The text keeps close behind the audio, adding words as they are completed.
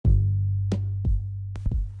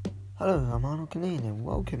Hello, I'm Arnold Canine and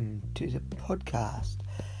welcome to the podcast.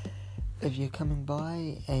 If you're coming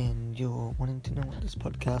by and you're wanting to know what this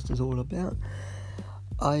podcast is all about,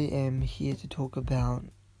 I am here to talk about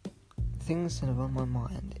things that are on my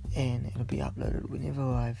mind, and it'll be uploaded whenever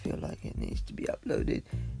I feel like it needs to be uploaded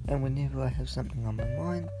and whenever I have something on my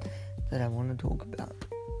mind that I want to talk about.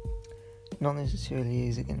 Not necessarily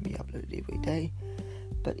is it going to be uploaded every day,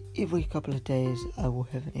 but every couple of days I will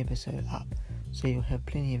have an episode up. So you'll have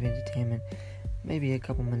plenty of entertainment, maybe a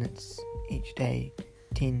couple minutes each day,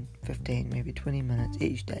 10, 15, maybe 20 minutes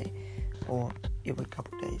each day, or every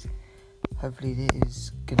couple of days. Hopefully that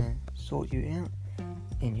is going to sort you out,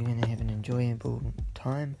 and you're going to have an enjoyable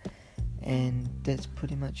time, and that's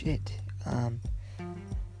pretty much it.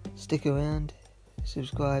 Stick around,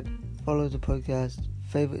 subscribe, follow the podcast,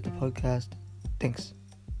 favourite the podcast. Thanks.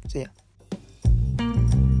 See ya.